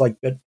currencies like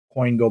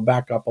Bitcoin go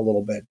back up a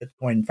little bit.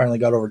 Bitcoin finally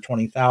got over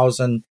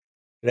 20,000.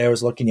 Today I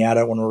was looking at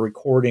it when we're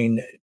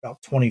recording,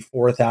 about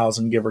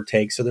 24,000, give or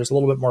take. So there's a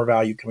little bit more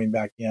value coming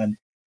back in.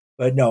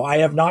 But no, I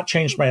have not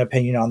changed my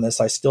opinion on this.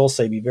 I still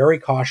say be very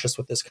cautious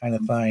with this kind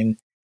of thing.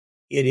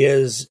 It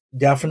is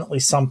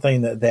definitely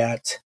something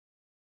that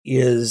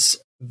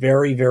is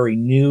very, very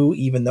new,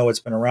 even though it's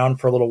been around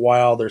for a little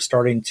while. They're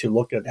starting to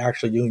look at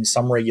actually doing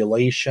some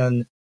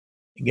regulation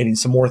and getting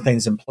some more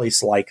things in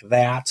place like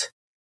that.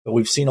 But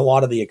we've seen a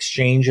lot of the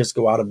exchanges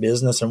go out of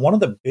business. And one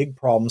of the big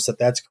problems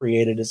that's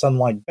created is,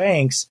 unlike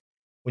banks,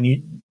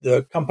 when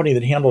the company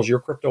that handles your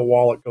crypto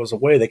wallet goes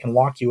away, they can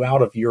lock you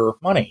out of your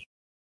money.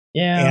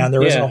 Yeah. And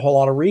there isn't a whole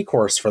lot of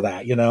recourse for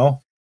that,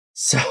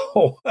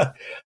 So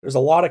there's a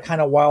lot of kind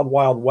of wild,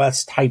 wild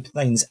west type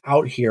things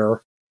out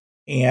here.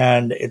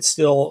 And it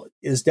still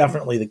is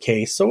definitely the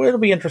case. So it'll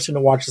be interesting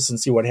to watch this and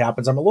see what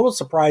happens. I'm a little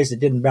surprised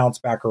it didn't bounce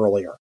back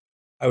earlier.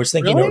 I was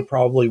thinking Really? it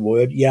probably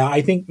would. Yeah,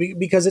 I think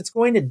because it's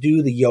going to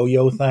do the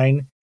yo-yo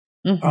thing.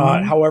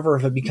 Mm-hmm. However,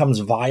 if it becomes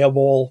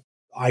viable,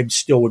 I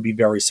still would be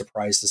very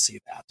surprised to see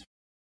that.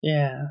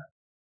 Yeah.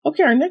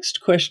 Okay, our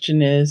next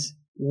question is,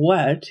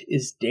 what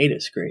is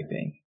data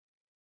scraping?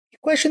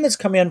 Question that's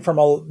come in from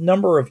a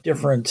number of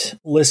different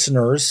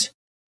listeners,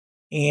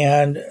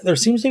 and there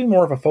seems to be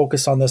more of a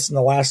focus on this in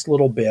the last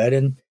little bit.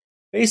 And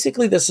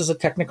basically, this is a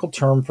technical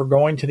term for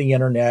going to the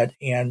internet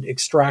and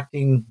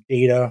extracting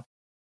data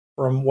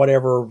from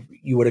whatever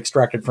you would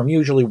extract it from,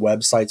 usually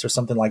websites or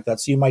something like that.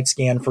 So you might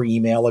scan for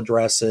email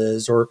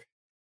addresses or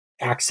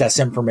access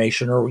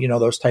information or,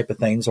 those type of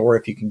things. Or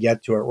if you can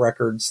get to it,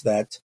 records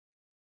that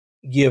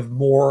give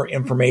more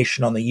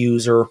information on the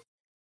user.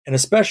 And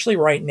especially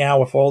right now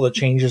with all the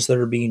changes that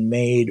are being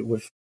made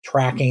with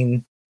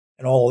tracking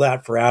and all of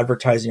that for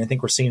advertising, I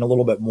think we're seeing a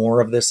little bit more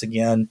of this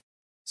again.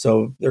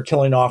 So they're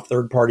killing off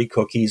third-party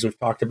cookies. We've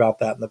talked about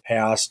that in the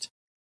past.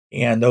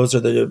 And those are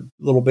the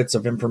little bits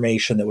of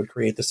information that would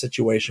create the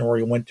situation where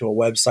you went to a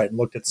website and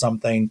looked at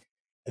something,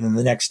 and then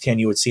the next 10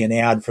 you would see an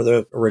ad for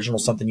the original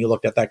something you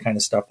looked at, that kind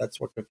of stuff.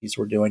 That's what cookies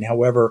were doing.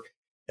 However,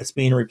 it's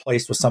being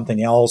replaced with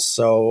something else,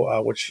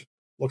 so which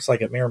looks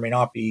like it may or may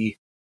not be.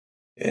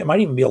 It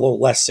might even be a little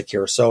less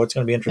secure. So it's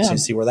going to be interesting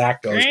to see where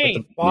that goes. Great.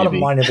 But the bottom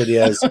line of it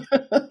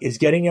is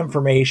getting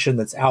information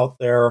that's out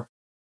there,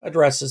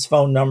 addresses,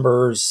 phone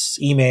numbers,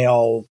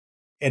 email,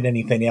 and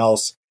anything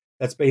else.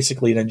 That's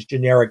basically a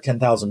generic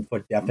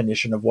 10,000-foot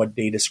definition of what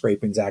data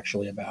scraping is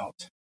actually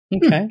about.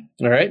 Okay.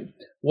 All right.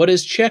 What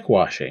is check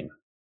washing?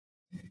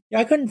 Yeah,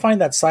 I couldn't find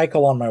that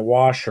cycle on my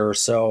washer,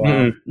 so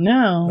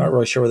No. not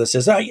really sure what this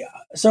is.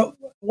 So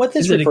what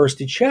this refers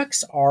to,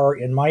 checks are,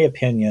 in my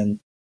opinion,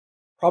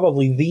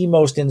 probably the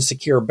most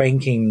insecure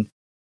banking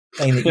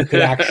thing that you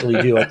could actually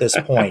do at this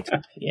point.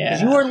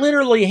 Yeah. You are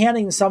literally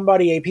handing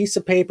somebody a piece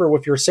of paper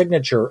with your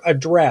signature,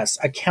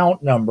 address,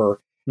 account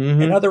number,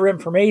 and other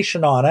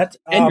information on it.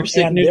 And your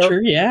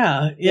signature,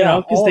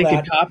 because they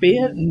can copy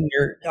it. And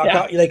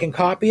they can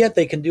copy it.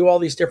 They can do all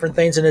these different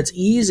things, and it's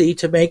easy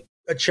to make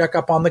a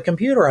checkup on the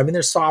computer. I mean,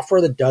 there's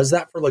software that does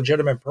that for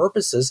legitimate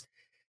purposes.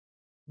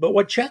 But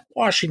what check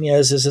washing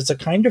is it's a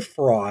kind of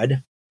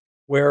fraud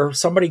where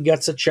somebody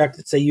gets a check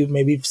that, say, you've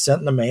maybe sent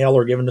in the mail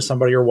or given to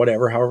somebody or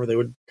whatever, however they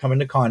would come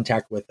into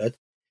contact with it.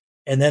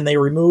 And then they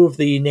remove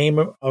the name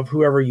of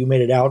whoever you made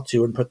it out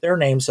to and put their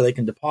name so they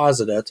can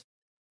deposit it.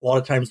 A lot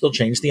of times they'll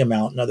change the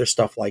amount and other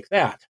stuff like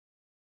that.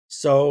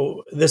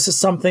 So this is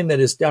something that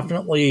has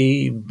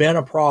definitely been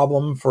a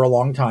problem for a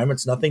long time.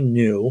 It's nothing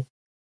new.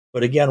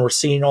 But again, we're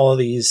seeing all of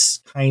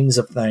these kinds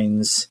of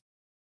things,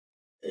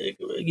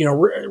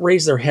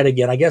 raise their head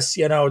again. I guess,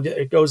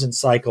 it goes in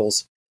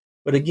cycles.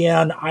 But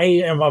again, I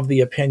am of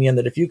the opinion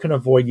that if you can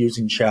avoid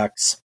using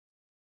checks,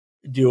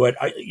 do it.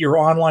 Your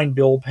online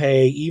bill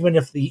pay, even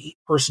if the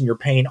person you're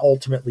paying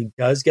ultimately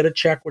does get a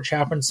check, which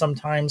happens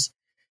sometimes,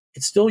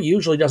 it still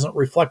usually doesn't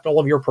reflect all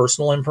of your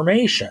personal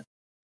information.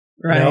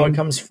 Right. It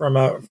comes from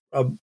a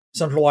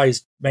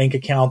centralized bank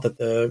account that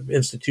the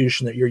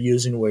institution that you're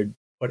using would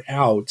put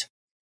out.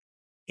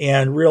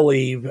 And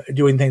really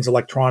doing things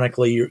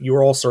electronically,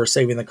 you're also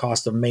saving the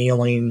cost of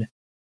mailing,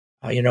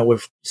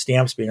 with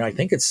stamps being, I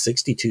think it's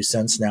 62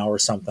 cents now or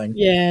something.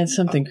 Yeah,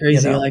 something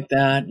crazy like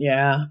that.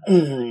 Yeah.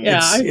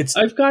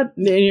 I've got,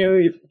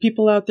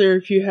 people out there,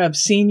 if you have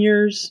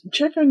seniors,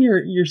 check on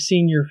your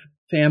senior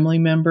family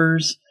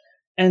members.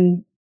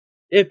 And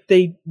if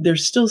they're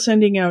still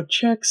sending out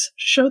checks,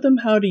 show them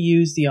how to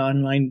use the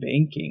online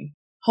banking.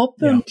 Help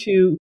them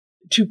to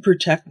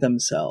protect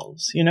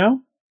themselves,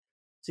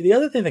 See, See, the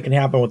other thing that can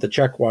happen with the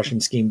check washing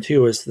scheme,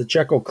 too, is the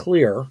check will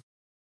clear,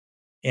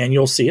 and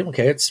you'll see,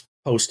 okay, it's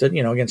posted,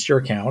 against your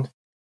account.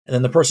 And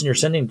then the person you're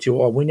sending to,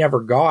 well, we never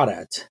got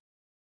it.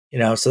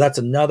 So that's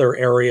another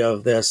area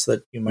of this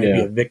that you might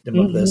be a victim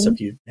of this if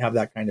you have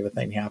that kind of a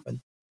thing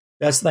happen.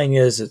 Best thing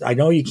is I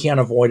know you can't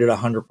avoid it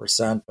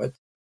 100%, but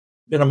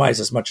minimize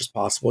as much as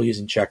possible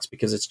using checks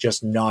because it's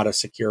just not a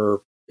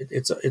secure.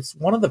 It's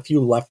one of the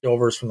few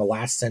leftovers from the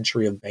last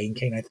century of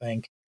banking, I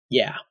think.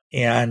 Yeah.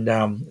 And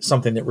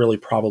something that really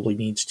probably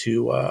needs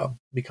to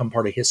become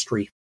part of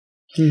history.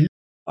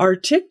 Are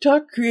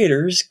TikTok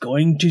creators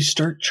going to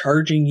start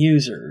charging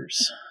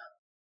users?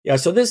 Yeah,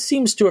 so this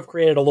seems to have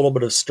created a little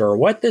bit of stir.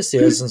 What this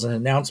is an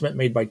announcement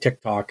made by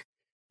TikTok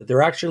that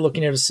they're actually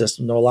looking at a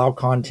system to allow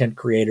content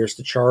creators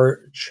to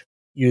charge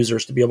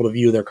users to be able to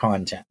view their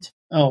content.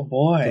 Oh,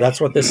 boy. So that's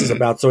what this is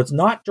about. So it's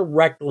not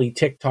directly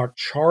TikTok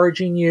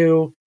charging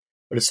you,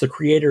 but it's the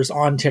creators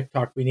on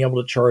TikTok being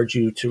able to charge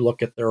you to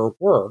look at their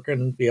work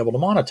and be able to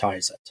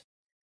monetize it.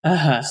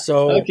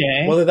 So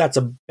whether that's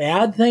a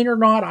bad thing or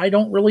not, I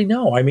don't really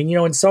know. I mean,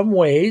 in some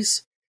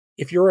ways,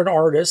 if you're an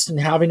artist and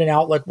having an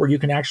outlet where you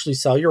can actually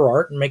sell your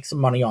art and make some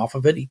money off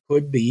of it, it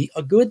could be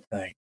a good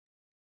thing.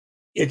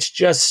 It's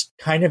just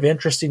kind of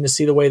interesting to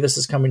see the way this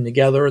is coming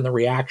together and the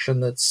reaction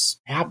that's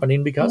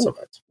happening because of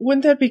it.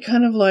 Wouldn't that be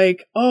kind of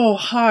like, oh,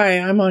 hi,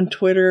 I'm on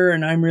Twitter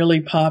and I'm really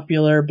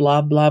popular,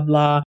 blah, blah,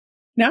 blah.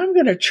 Now I'm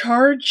going to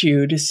charge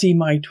you to see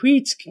my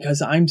tweets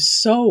because I'm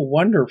so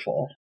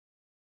wonderful.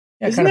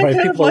 Yeah, Isn't that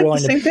kind of like the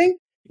same thing?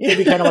 It'd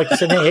be kind of like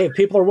saying, hey, if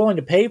people are willing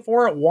to pay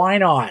for it, why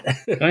not?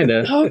 Kind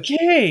of.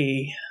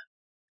 Okay.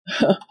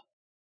 All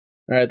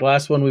right, the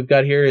last one we've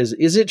got here is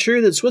it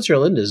true that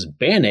Switzerland is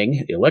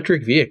banning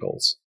electric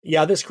vehicles?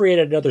 Yeah, this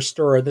created another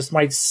stir. This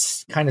might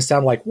kind of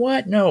sound like,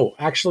 what? No,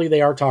 actually,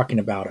 they are talking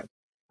about it.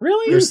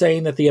 Really? They're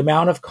saying that the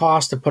amount of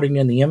cost of putting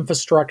in the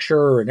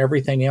infrastructure and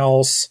everything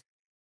else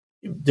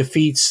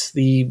defeats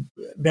the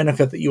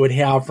benefit that you would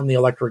have from the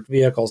electric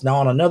vehicles. Now,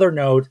 on another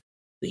note,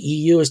 the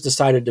EU has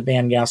decided to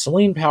ban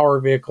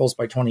gasoline-powered vehicles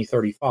by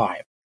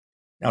 2035.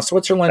 Now,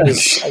 Switzerland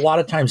is a lot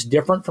of times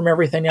different from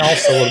everything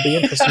else, so it'll be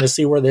interesting to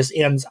see where this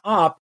ends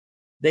up.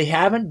 They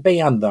haven't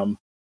banned them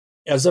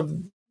as of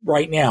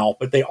right now,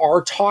 but they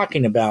are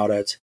talking about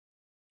it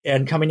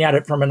and coming at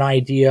it from an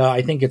idea.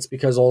 I think it's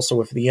because also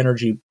with the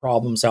energy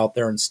problems out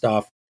there and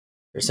stuff,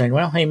 they're saying,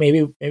 well, hey,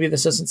 maybe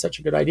this isn't such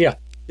a good idea.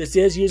 This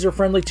is User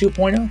Friendly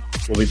 2.0.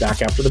 We'll be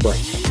back after the break.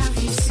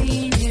 Have you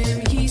seen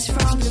him? He's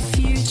from the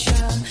future.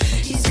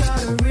 He's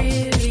got a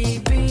really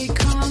big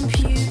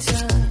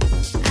computer.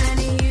 And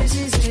he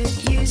uses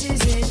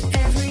it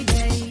every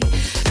day.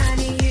 And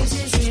he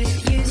uses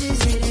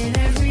it in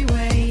every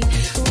way.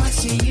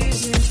 What's he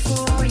use it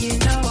for? You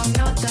know I'm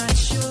not that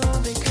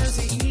sure because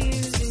it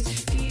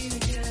uses future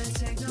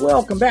technology.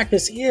 Welcome back.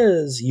 This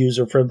is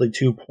User Friendly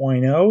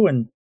 2.0,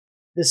 and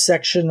this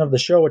section of the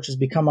show, which has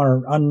become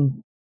our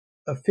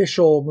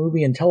unofficial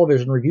movie and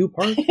television review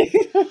part.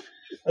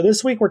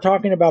 This week, we're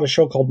talking about a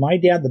show called My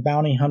Dad, the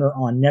Bounty Hunter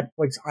on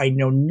Netflix. I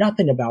know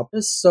nothing about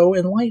this, so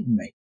enlighten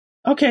me.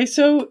 Okay,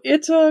 so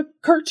it's a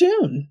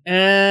cartoon,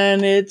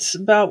 and it's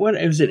about, what,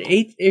 was it,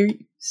 eight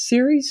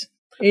series?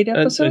 8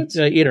 episodes?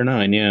 8 or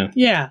 9, yeah.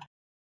 Yeah.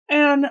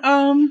 And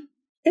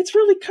it's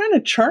really kind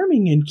of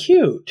charming and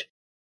cute.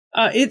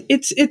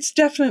 It's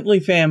definitely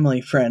family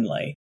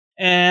friendly.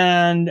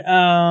 And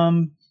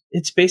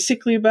it's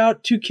basically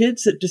about 2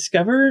 kids that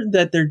discover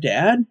that their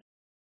dad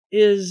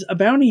is a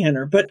bounty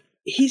hunter, but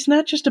he's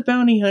not just a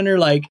bounty hunter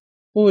like,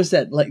 what was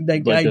that, like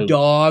that guy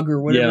Dog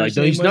or whatever? Yeah, like,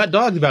 no, he's not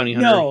Dog the Bounty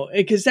Hunter. No,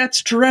 because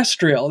that's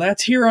terrestrial.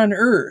 That's here on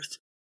Earth.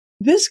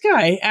 This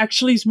guy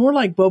actually is more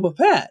like Boba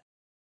Fett,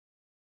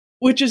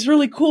 which is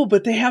really cool,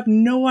 but they have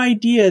no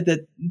idea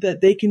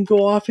that they can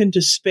go off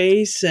into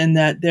space and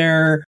that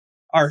there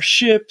are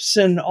ships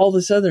and all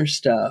this other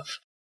stuff.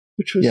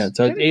 Which was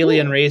so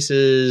alien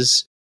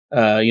races.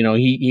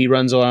 He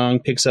runs along,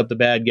 picks up the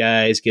bad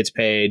guys, gets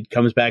paid,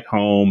 comes back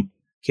home.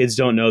 Kids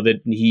don't know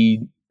that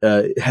he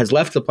has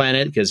left the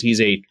planet because he's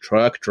a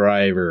truck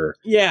driver.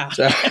 Yeah.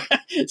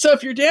 So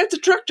if your dad's a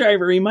truck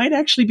driver, he might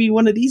actually be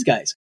one of these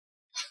guys.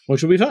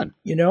 Which would be fun.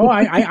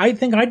 I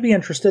think I'd be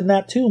interested in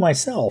that too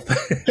myself.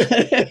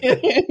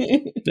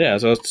 Yeah,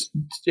 so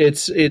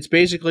it's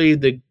basically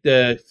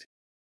the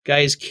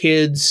guy's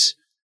kids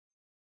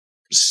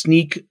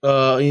sneak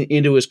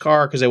into his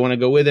car because they want to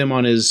go with him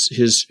on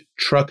his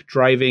truck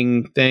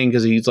driving thing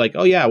because he's like,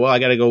 oh yeah, well I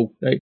gotta go.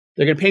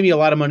 They're gonna pay me a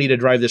lot of money to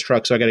drive this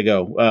truck, so I gotta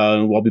go.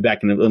 I'll be back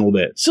in a little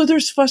bit. So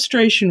there's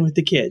frustration with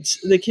the kids.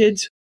 The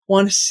kids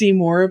want to see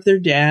more of their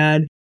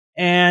dad,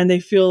 and they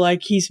feel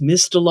like he's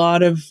missed a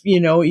lot of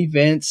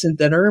events and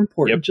that are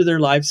important to their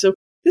lives. So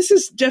this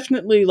is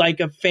definitely like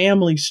a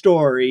family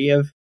story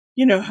of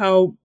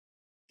how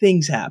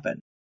things happen.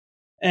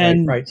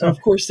 And right.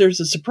 of course, there's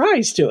a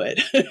surprise to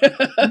it.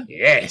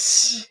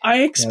 Yes.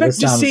 I expect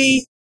to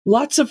see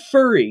lots of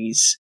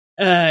furries.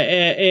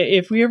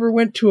 If we ever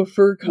went to a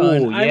fur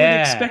con, I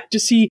would expect to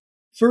see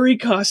furry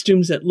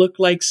costumes that look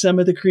like some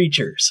of the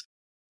creatures.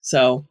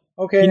 So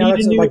Okay, now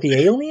that's like the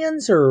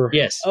aliens, or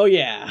yes. Oh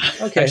yeah.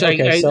 Okay.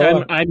 Actually, okay.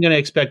 So I'm going to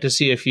expect to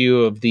see a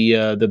few of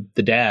the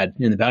dad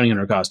in the bounty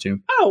hunter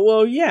costume. Oh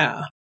well,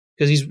 yeah.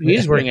 Because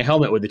he's wearing a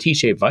helmet with a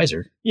T-shaped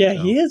visor. Yeah,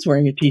 he is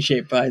wearing a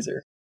T-shaped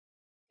visor.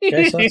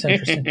 okay, so that's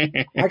interesting.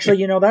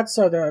 Actually, that's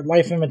the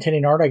life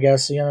imitating art. I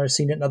guess I've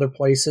seen it in other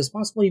places,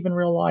 possibly even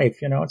real life.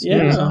 It's a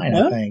good design.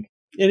 I think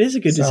it is a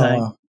good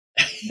design.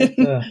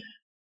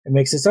 It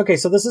makes it okay.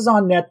 So this is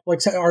on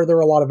Netflix. Are there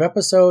a lot of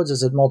episodes?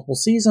 Is it multiple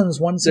seasons?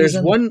 One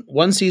season? There's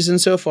one season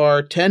so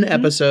far, 10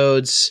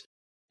 episodes,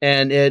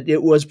 and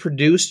it was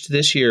produced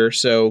this year,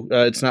 so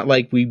it's not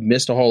like we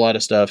missed a whole lot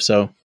of stuff.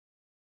 So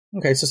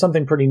okay, so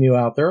something pretty new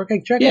out there.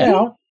 Okay, check it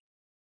out.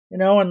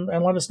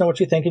 And let us know what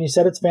you think. And you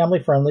said it's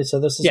family friendly, so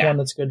this is one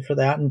that's good for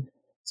that. And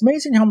it's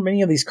amazing how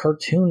many of these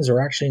cartoons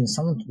are actually in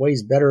some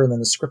ways better than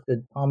the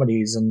scripted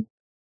comedies. And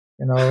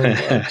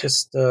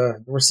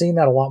we're seeing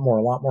that a lot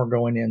more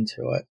going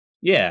into it.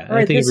 Yeah. All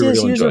right, this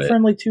is User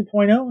Friendly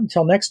 2.0.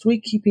 Until next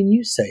week, keeping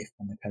you safe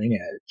on the cutting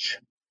edge.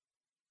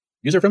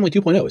 User Friendly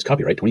 2.0 is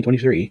copyright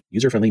 2023,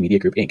 User Friendly Media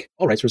Group, Inc.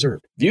 All rights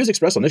reserved. Views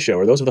expressed on this show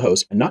are those of the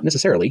host and not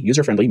necessarily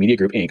User Friendly Media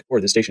Group, Inc. or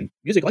this station.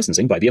 Music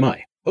licensing by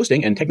BMI.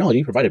 Hosting and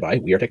technology provided by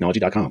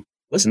wearetechnology.com.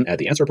 Listen at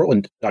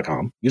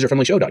theanswerportland.com,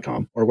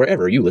 userfriendlyshow.com, or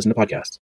wherever you listen to podcasts.